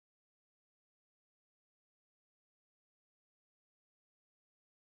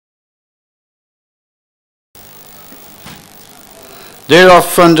They're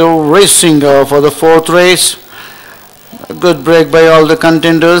off and racing for the fourth race. A good break by all the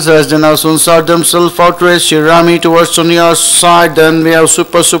contenders as they now soon sort themselves out. Race Shirami towards the near side. Then we have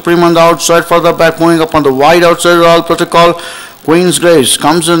Super Supreme on the outside, further back moving up on the wide outside. Royal Protocol. Queen's Grace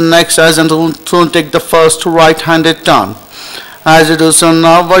comes in next as and soon take the first right-handed turn. As it is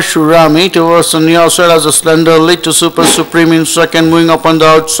now by Shirami towards the near side as a slender lead to Super Supreme in second, moving up on the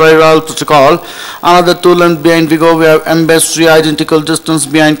outside. Royal Protocol. Another 2 lengths behind Vigo, we have Embassy, identical distance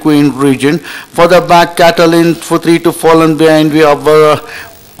behind Queen Regent. Further back, Catalin for 3 to 4 lengths behind. We have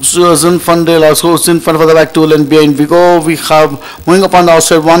Zinfandel, also Zinfandel for the back 2 lengths behind Vigo. We have moving up on the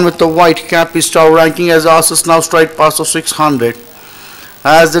outside one with the white cap is star ranking as ours is now straight past of 600.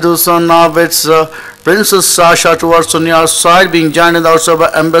 As they do so now, it's Princess Sasha towards the near side, being joined in the outside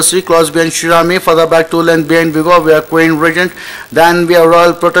by Embassy, close behind Shirami, further back 2 lengths behind Vigo, we have Queen Regent, then we have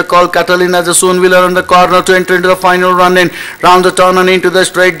Royal Protocol, Catalina as a soon wheeler in the corner to enter into the final run in, round the turn and into the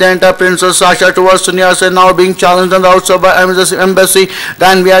straight, then Princess Sasha towards the near side, now being challenged on the outside by Embassy,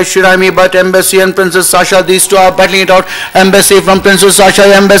 then we have Shirami, but Embassy and Princess Sasha, these two are battling it out. Embassy from Princess Sasha,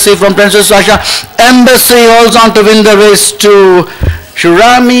 Embassy from Princess Sasha, Embassy holds on to win the race to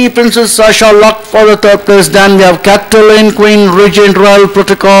Shirami. Princess Sasha locked for the third place. Then we have Catalin, Queen Regent, Royal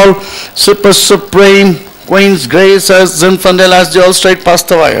Protocol, Super Supreme, Queen's Grace as Zinfandel as they all straight past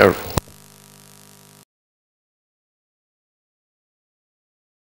the wire.